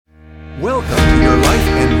Welcome to your Life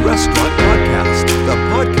and Restaurant Podcast, the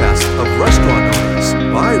podcast of restaurant owners,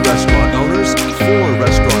 by restaurant owners, for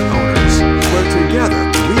restaurant owners, where together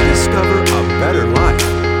we discover a better life,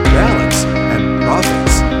 balance, and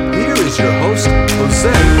profits. Here is your host,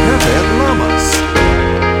 Jose Pepe Lamas.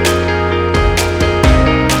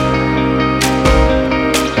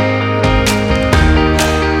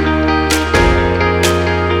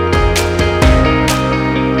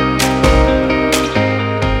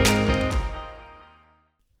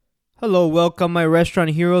 Hello, welcome my restaurant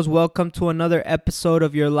heroes. Welcome to another episode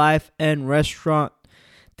of Your Life and Restaurant.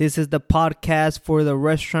 This is the podcast for the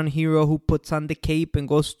restaurant hero who puts on the cape and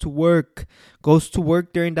goes to work. Goes to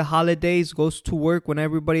work during the holidays, goes to work when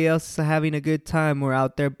everybody else is having a good time. We're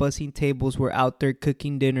out there bussing tables, we're out there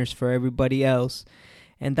cooking dinners for everybody else.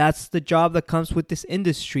 And that's the job that comes with this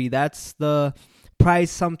industry. That's the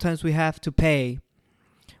price sometimes we have to pay.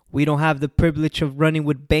 We don't have the privilege of running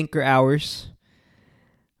with banker hours.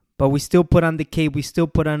 But we still put on the cape, we still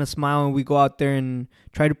put on a smile, and we go out there and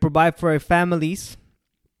try to provide for our families.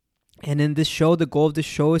 And in this show, the goal of this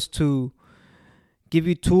show is to give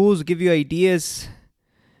you tools, give you ideas,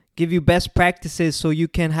 give you best practices so you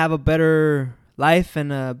can have a better life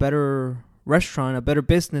and a better restaurant, a better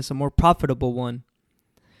business, a more profitable one.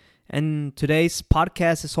 And today's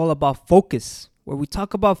podcast is all about focus, where we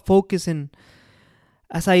talk about focus. And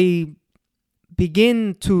as I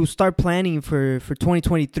begin to start planning for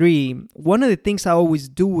 2023, one of the things I always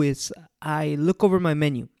do is I look over my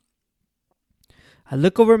menu.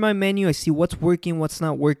 I see what's working, what's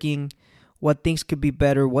not working, what things could be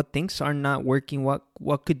better, what things are not working,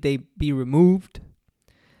 what could they be removed.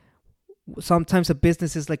 Sometimes a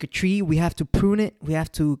business is like a tree. We have to prune it. We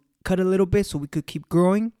have to cut a little bit so we could keep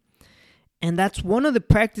growing. And that's one of the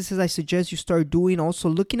practices I suggest you start doing. Also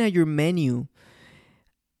looking at your menu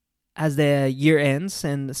as the year ends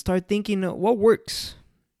and start thinking, what works?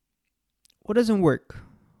 What doesn't work?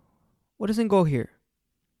 What doesn't go here?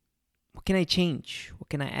 What can I change? What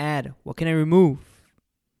can I add? What can I remove?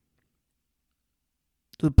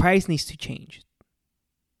 The price needs to change.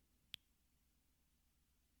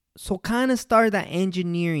 So kind of start that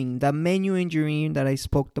engineering, that menu engineering that I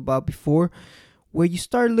spoke about before, where you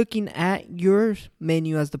start looking at your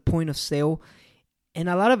menu as the point of sale. In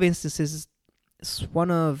a lot of instances, it's one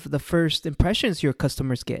of the first impressions your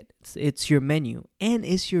customers get. It's your menu, and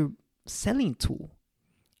it's your selling tool.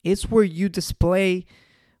 It's where you display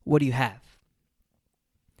what you have.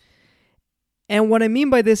 And what I mean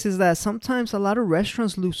by this is that sometimes a lot of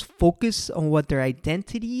restaurants lose focus on what their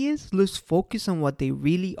identity is, lose focus on what they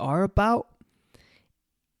really are about,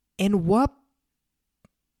 and what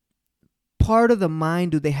part of the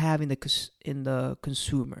mind do they have in the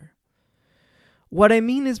consumer. What I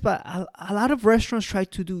mean is, but a lot of restaurants try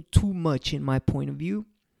to do too much, in my point of view.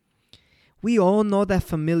 We all know that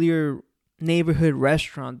familiar neighborhood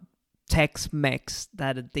restaurant, Tex-Mex,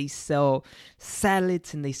 that they sell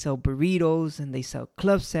salads and they sell burritos and they sell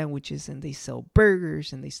club sandwiches and they sell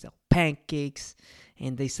burgers and they sell pancakes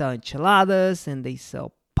and they sell enchiladas and they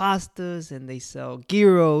sell pastas and they sell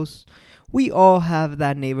gyros. We all have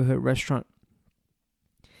that neighborhood restaurant.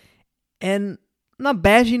 And I'm not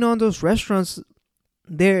bashing on those restaurants.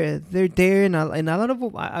 They're there, and a lot of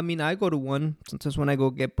them, I mean, I go to one sometimes when I go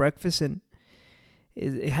get breakfast, and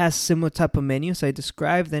it has similar type of menus I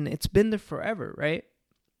described, and it's been there forever, right?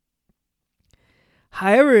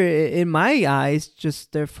 However, in my eyes,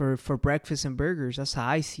 just there for breakfast and burgers. That's how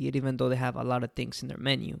I see it, even though they have a lot of things in their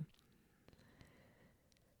menu.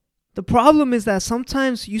 The problem is that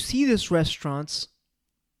sometimes you see these restaurants,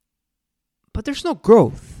 but there's no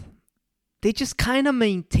growth. They just kind of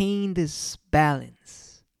maintain this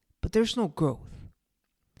balance, but there's no growth.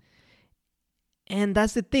 And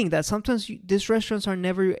that's the thing, that sometimes these restaurants are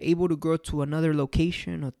never able to grow to another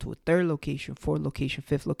location or to a third location, fourth location,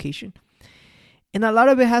 fifth location. And a lot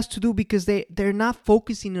of it has to do because they're not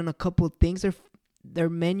focusing on a couple of things. Their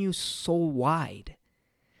menu's so wide.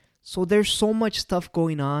 So there's so much stuff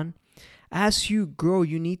going on. As you grow,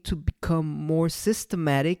 you need to become more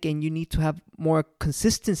systematic and you need to have more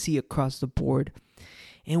consistency across the board.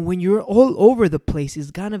 And when you're all over the place,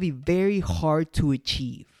 it's going to be very hard to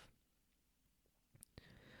achieve.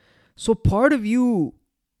 So part of you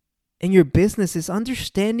and your business is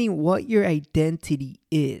understanding what your identity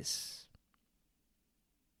is.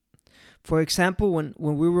 For example, when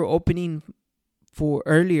we were opening for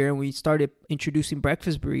earlier and we started introducing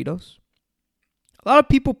breakfast burritos, a lot of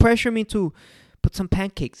people pressure me to put some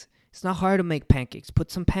pancakes. It's not hard to make pancakes.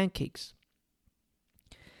 Put some pancakes.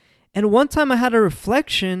 And one time I had a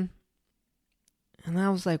reflection and I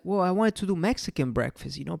was like, well, I wanted to do Mexican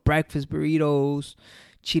breakfast, breakfast burritos,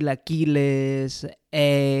 chilaquiles,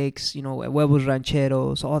 eggs, huevos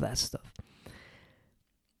rancheros, all that stuff.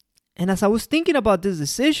 And as I was thinking about this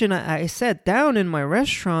decision, I sat down in my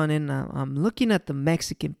restaurant and I'm looking at the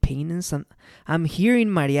Mexican paintings. I'm hearing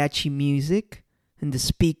mariachi music and the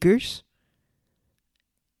speakers.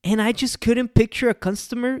 And I just couldn't picture a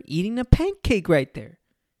customer eating a pancake right there.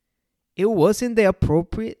 It wasn't the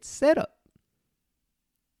appropriate setup.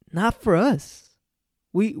 Not for us.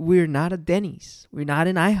 We're not a Denny's. We're not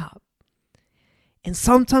an IHOP. And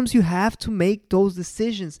sometimes you have to make those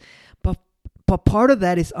decisions. But part of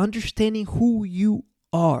that is understanding who you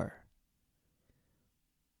are.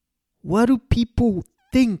 What do people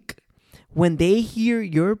think when they hear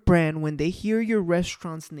your brand, when they hear your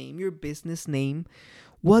restaurant's name, your business name?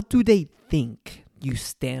 What do they think you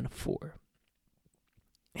stand for?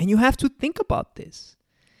 And you have to think about this.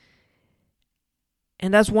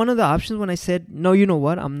 And that's one of the options when I said, no, you know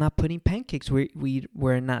what? I'm not putting pancakes.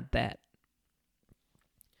 We're not that.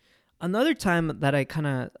 Another time that I kind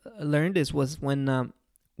of learned this was when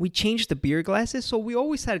we changed the beer glasses. So we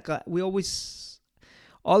always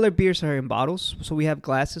all our beers are in bottles. So we have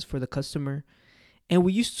glasses for the customer. And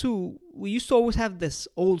we used to always have this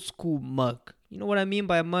old school mug. You know what I mean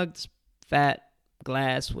by a mug? This fat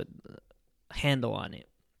glass with a handle on it.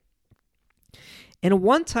 And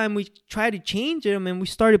one time we tried to change them and we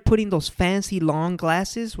started putting those fancy long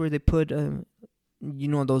glasses where they put,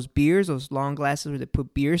 those beers, those long glasses where they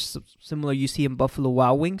put beers, similar you see in Buffalo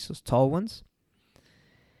Wild Wings, those tall ones.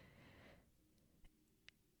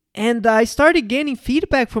 And I started getting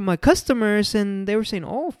feedback from my customers and they were saying,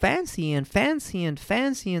 oh, fancy and fancy and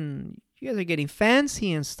fancy and you guys are getting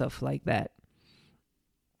fancy and stuff like that.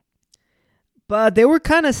 But they were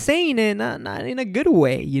kind of saying it not in a good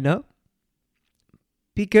way,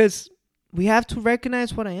 because we have to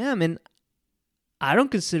recognize what I am. And I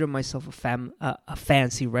don't consider myself a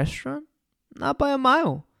fancy restaurant, not by a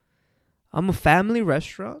mile. I'm a family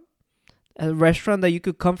restaurant, a restaurant that you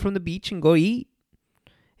could come from the beach and go eat.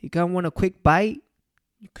 You can want a quick bite.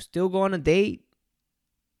 You could still go on a date.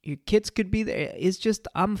 Your kids could be there. It's just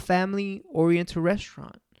I'm a family-oriented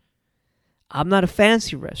restaurant. I'm not a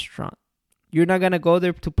fancy restaurant. You're not going to go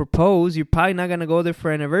there to propose. You're probably not going to go there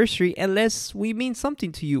for anniversary unless we mean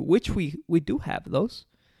something to you, which we do have those.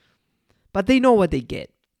 But they know what they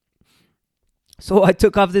get. So I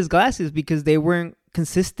took off these glasses because they weren't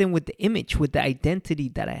consistent with the image, with the identity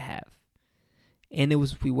that I have. And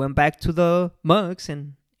we went back to the mugs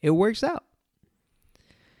and it works out.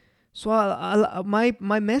 So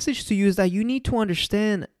my message to you is that you need to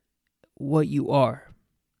understand what you are.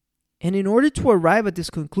 And in order to arrive at this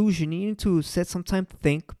conclusion, you need to set some time to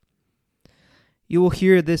think. You will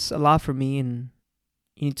hear this a lot from me, and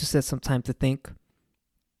you need to set some time to think.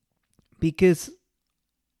 Because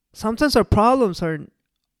sometimes our problems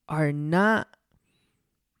are not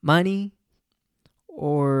money,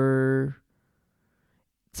 or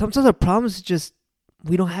sometimes our problems is just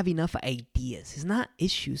we don't have enough ideas. It's not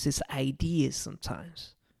issues, it's ideas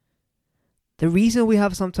sometimes. The reason we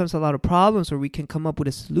have sometimes a lot of problems or we can come up with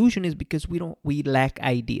a solution is because we lack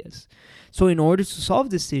ideas. So in order to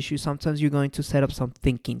solve this issue, sometimes you're going to set up some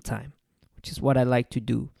thinking time, which is what I like to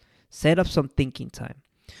do. Set up some thinking time.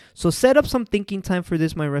 So set up some thinking time for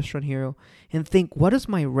this, My Restaurant Hero, and think, what does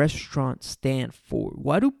my restaurant stand for?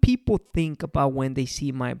 What do people think about when they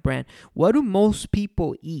see my brand? What do most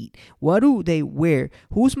people eat? What do they wear?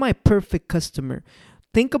 Who's my perfect customer?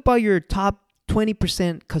 Think about your top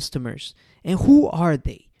 20% customers. And who are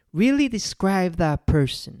they? Really describe that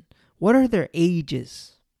person. What are their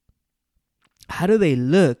ages? How do they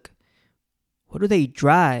look? What do they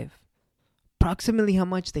drive? Approximately how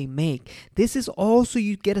much they make. This is also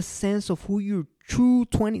you get a sense of who your true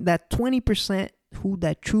 20%, who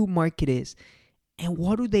that true market is. And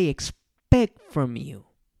what do they expect from you?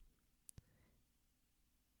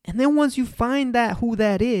 And then once you find that who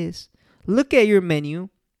that is, look at your menu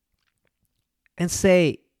and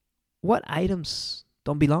say, what items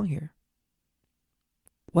don't belong here?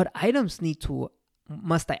 What items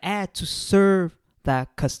must I add to serve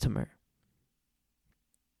that customer?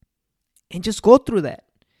 And just go through that.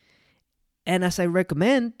 And as I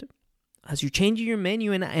recommend, as you're changing your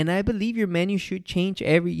menu, and I believe your menu should change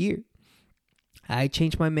every year. I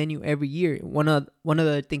change my menu every year. One of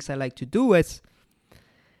the things I like to do is,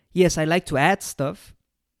 yes, I like to add stuff,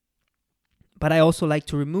 but I also like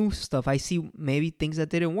to remove stuff. I see maybe things that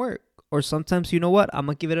didn't work. Or sometimes, you know what? I'm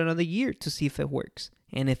going to give it another year to see if it works.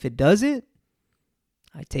 And if it doesn't,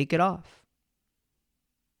 I take it off.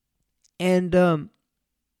 And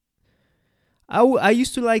I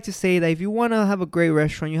used to like to say that if you want to have a great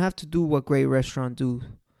restaurant, you have to do what great restaurants do.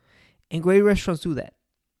 And great restaurants do that.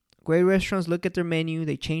 Great restaurants look at their menu,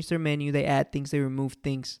 they change their menu, they add things, they remove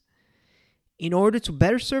things in order to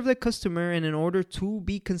better serve the customer and in order to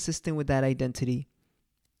be consistent with that identity.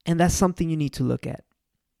 And that's something you need to look at.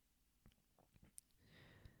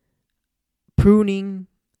 Pruning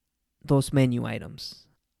those menu items.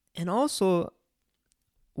 And also,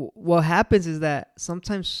 what happens is that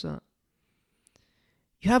sometimes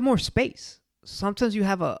you have more space. Sometimes you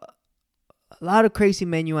have a lot of crazy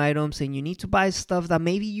menu items and you need to buy stuff that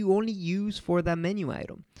maybe you only use for that menu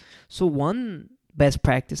item. So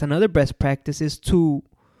another best practice is to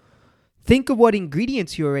think of what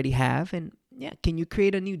ingredients you already have and can you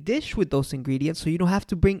create a new dish with those ingredients so you don't have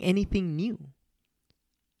to bring anything new?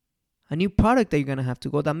 A new product that you're going to have to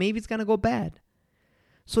go that maybe it's going to go bad.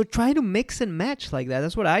 So try to mix and match like that.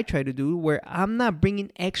 That's what I try to do, where I'm not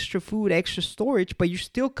bringing extra food, extra storage, but you're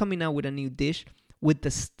still coming out with a new dish with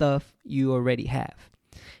the stuff you already have.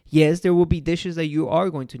 Yes, there will be dishes that you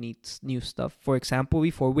are going to need new stuff. For example,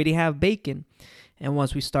 before we didn't have bacon. And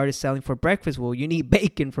once we started selling for breakfast, well, you need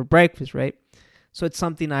bacon for breakfast, right? So it's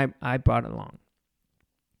something I brought along.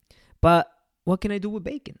 But what can I do with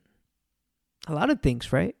bacon? A lot of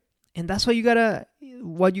things, right? And that's what you gotta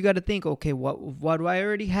think. Okay, what do I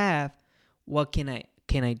already have? What can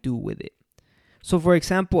I do with it? So for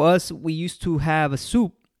example, we used to have a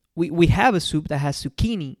soup. We have a soup that has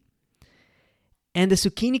zucchini. And the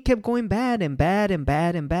zucchini kept going bad and bad and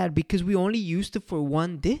bad and bad because we only used it for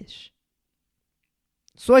one dish.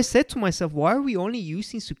 So I said to myself, why are we only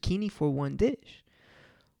using zucchini for one dish?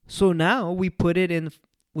 So now we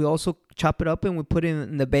also chop it up and we put it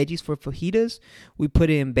in the veggies for fajitas. We put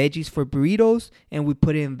it in veggies for burritos and we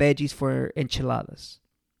put it in veggies for enchiladas.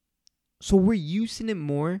 So we're using it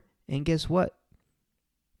more. And guess what?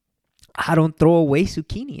 I don't throw away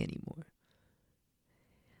zucchini anymore.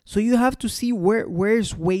 So you have to see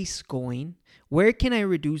where's waste going? Where can I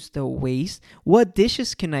reduce the waste? What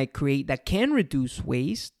dishes can I create that can reduce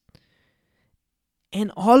waste?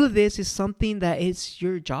 And all of this is something that is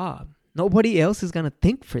your job. Nobody else is going to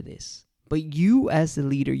think for this. But you as the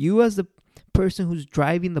leader, you as the person who's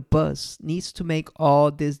driving the bus needs to make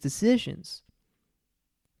all these decisions.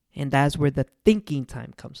 And that's where the thinking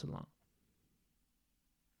time comes along.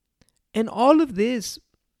 And all of this,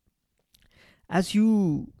 as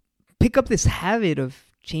you pick up this habit of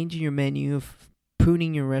changing your menu, of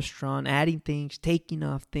pruning your restaurant, adding things, taking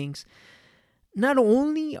off things, not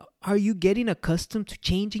only are you getting accustomed to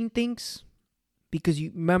changing things, because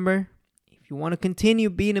you remember, if you want to continue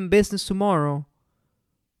being in business tomorrow,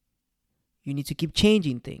 you need to keep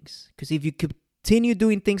changing things. Because if you continue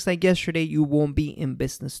doing things like yesterday, you won't be in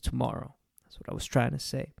business tomorrow. That's what I was trying to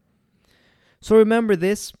say. So remember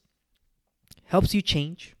this. Helps you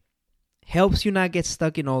change. Helps you not get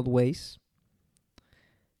stuck in old ways.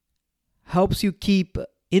 Helps you keep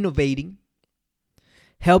innovating.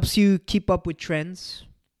 Helps you keep up with trends.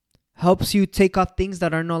 Helps you take off things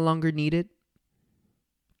that are no longer needed.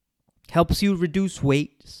 Helps you reduce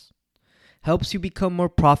weight. Helps you become more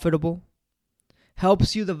profitable.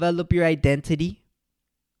 Helps you develop your identity.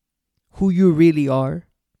 Who you really are.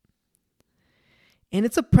 And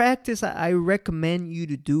it's a practice I recommend you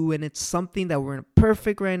to do. And it's something that we're in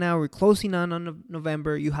perfect right now. We're closing on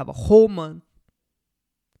November. You have a whole month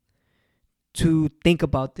to think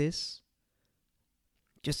about this.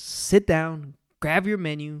 Just sit down, grab your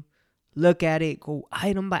menu, look at it, go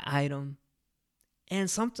item by item. And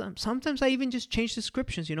sometimes I even just change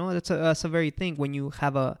descriptions. You know, that's a very thing. When you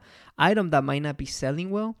have a item that might not be selling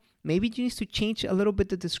well, maybe you need to change a little bit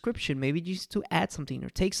the description. Maybe you need to add something or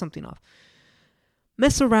take something off.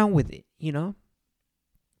 Mess around with it, you know.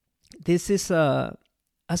 This is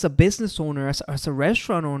as a business owner, as a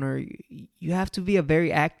restaurant owner, you have to be a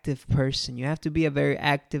very active person. You have to be a very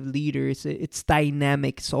active leader. It's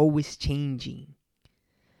dynamic. It's always changing.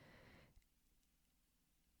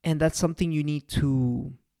 And that's something you need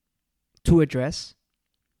to address.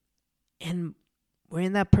 And we're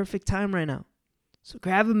in that perfect time right now. So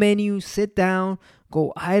grab a menu, sit down,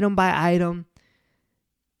 go item by item.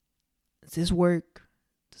 Does this work?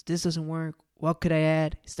 This doesn't work. What could I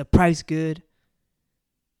add? Is the price good?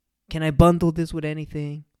 Can I bundle this with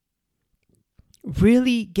anything?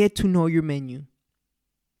 Really get to know your menu.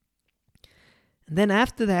 And then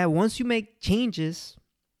after that, once you make changes,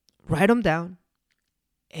 write them down.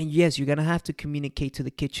 And yes, you're going to have to communicate to the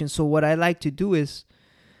kitchen. So what I like to do is,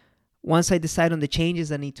 once I decide on the changes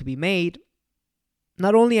that need to be made,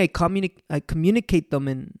 not only I communicate them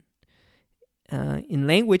in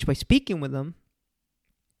language by speaking with them,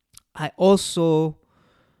 I also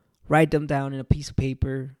write them down in a piece of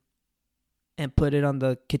paper and put it on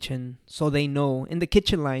the kitchen so they know, in the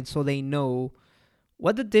kitchen line, so they know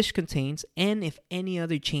what the dish contains and if any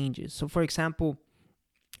other changes. So for example,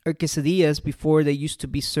 our quesadillas, before, they used to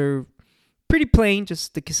be served pretty plain,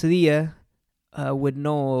 just the quesadilla with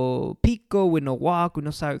no pico, with no guac, with no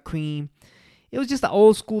sour cream. It was just the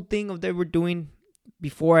old school thing of they were doing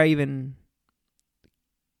before I even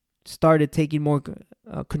started taking more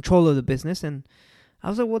control of the business. And I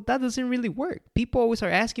was like, well, that doesn't really work. People always are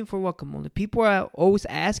asking for guacamole. People are always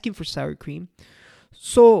asking for sour cream.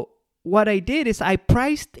 So what I did is I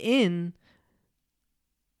priced in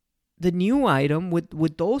the new item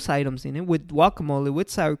with those items in it, with guacamole, with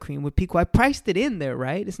sour cream, with pico. I priced it in there,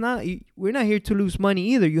 right? We're not here to lose money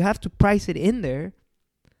either. You have to price it in there.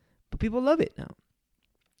 But people love it now.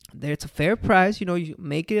 It's a fair price. You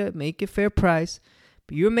make it fair price.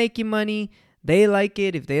 But you're making money. They like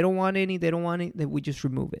it. If they don't want any, then we just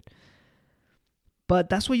remove it. But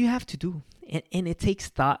that's what you have to do. And it takes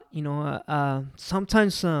thought.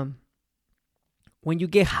 Sometimes when you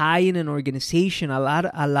get high in an organization, a lot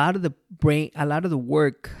of the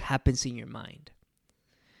work happens in your mind.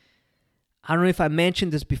 I don't know if I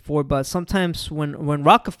mentioned this before, but sometimes when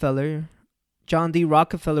Rockefeller, John D.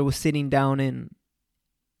 Rockefeller, was sitting down in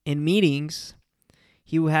meetings,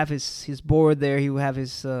 he would have his board there. He would have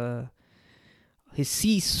his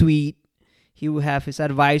C-suite. He would have his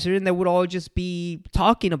advisor, and they would all just be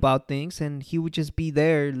talking about things, and he would just be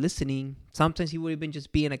there listening. Sometimes he would even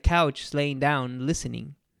just be in a couch, laying down,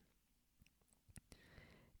 listening.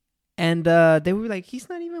 And they were like, he's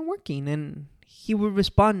not even working. And he would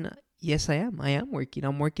respond, yes, I am. I am working.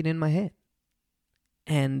 I'm working in my head.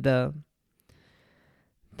 And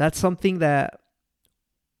that's something that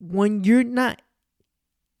when you're not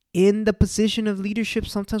in the position of leadership,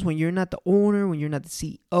 sometimes when you're not the owner, when you're not the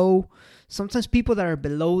CEO, sometimes people that are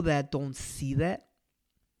below that don't see that.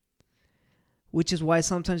 Which is why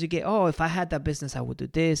sometimes you get, if I had that business, I would do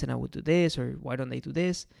this and I would do this, or why don't they do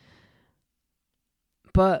this?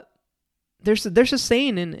 But there's a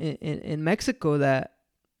saying in Mexico that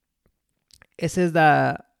it says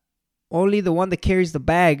that only the one that carries the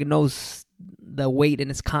bag knows the weight and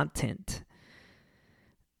its content.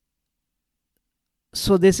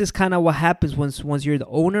 So this is kind of what happens once you're the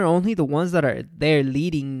owner. Only the ones that are there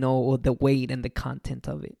leading know the weight and the content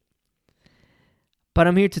of it. But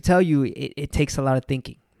I'm here to tell you, it takes a lot of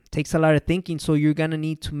thinking. It takes a lot of thinking, so you're going to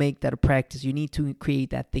need to make that a practice. You need to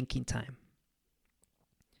create that thinking time.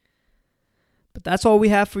 But that's all we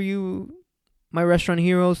have for you, my restaurant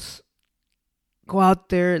heroes. Go out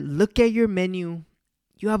there, look at your menu.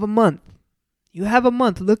 You have a month.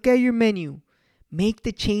 Look at your menu. Make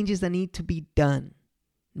the changes that need to be done.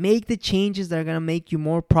 Make the changes that are going to make you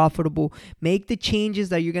more profitable. Make the changes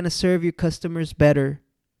that you're going to serve your customers better.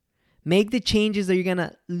 Make the changes that you're going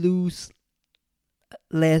to lose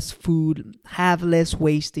less food, have less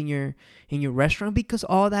waste in your restaurant, because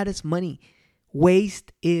all that is money.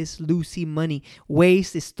 Waste is losing money.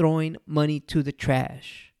 Waste is throwing money to the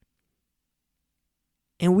trash.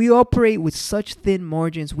 And we operate with such thin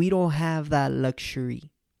margins, we don't have that luxury.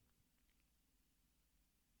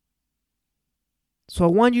 So I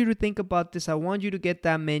want you to think about this. I want you to get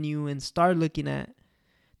that menu and start looking at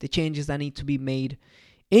the changes that need to be made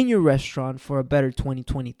in your restaurant for a better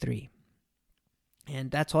 2023. And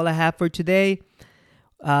that's all I have for today.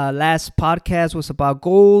 Last podcast was about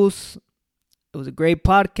goals. It was a great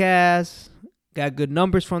podcast. Got good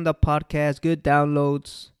numbers from the podcast, good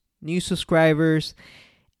downloads, new subscribers.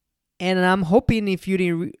 And I'm hoping if you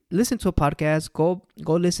didn't listen to a podcast, go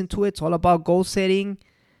listen to it. It's all about goal setting.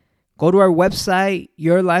 Go to our website,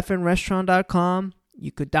 yourlifeandrestaurant.com.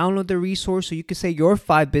 You could download the resource so you could say your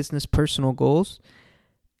 5 business personal goals.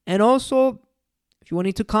 And also, if you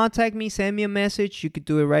wanted to contact me, send me a message. You could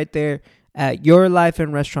do it right there at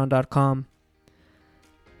yourlifeandrestaurant.com.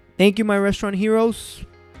 Thank you, my restaurant heroes.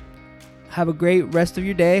 Have a great rest of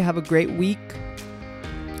your day. Have a great week.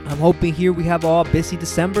 I'm hoping here we have all busy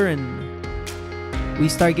December and we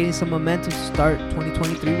start getting some momentum to start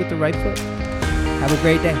 2023 with the right foot. Have a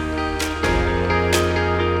great day.